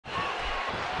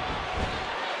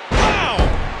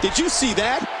Did you see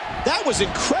that? That was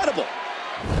incredible.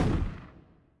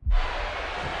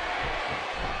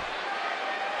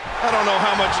 I don't know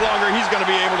how much longer he's going to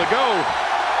be able to go.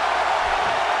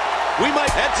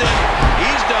 That's it.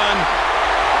 He's done.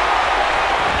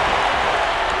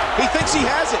 He thinks he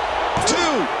has it. 2,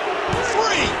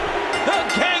 3. The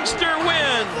gangster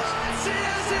wins.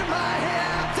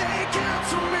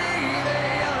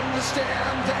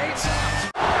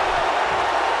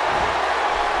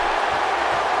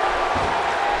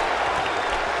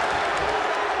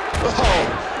 Oh,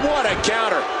 what a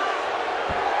counter.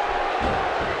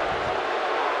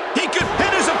 He could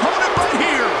pin his opponent right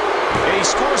here. And he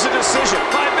scores a decision.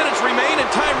 5 minutes remain, and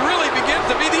time really begins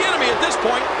to be the enemy at this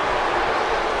point.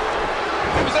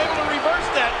 He was able to reverse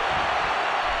that.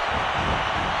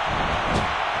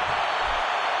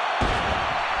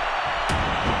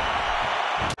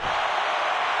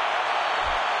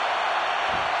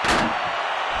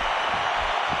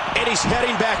 And he's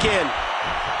heading back in.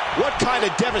 What kind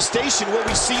of devastation will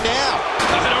we see now?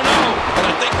 I don't know, but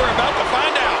I think we're about to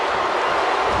find out.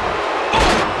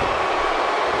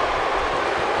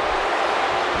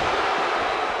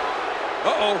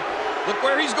 Uh-oh. Look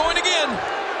where he's going again.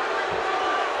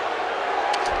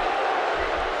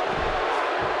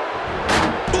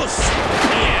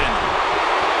 Man.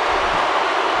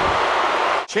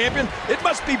 Champion, it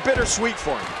must be bittersweet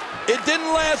for him. It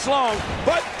didn't last long,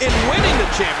 but in winning the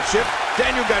championship,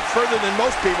 Daniel got further than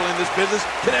most people in this business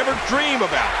can ever dream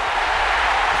about.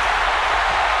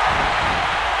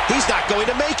 He's not going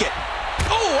to make it.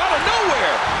 Oh, out of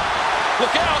nowhere.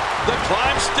 Look out, the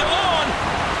climb's still on.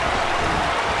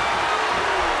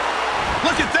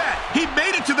 Look at that. He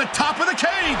made it to the top of the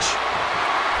cage.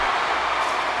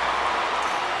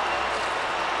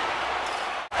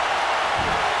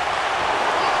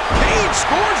 Cage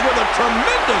scores with a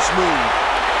tremendous move.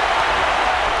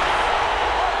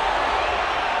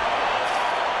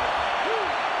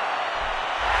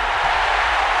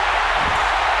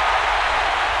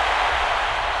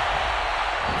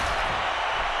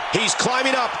 He's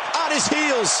climbing up on his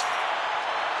heels.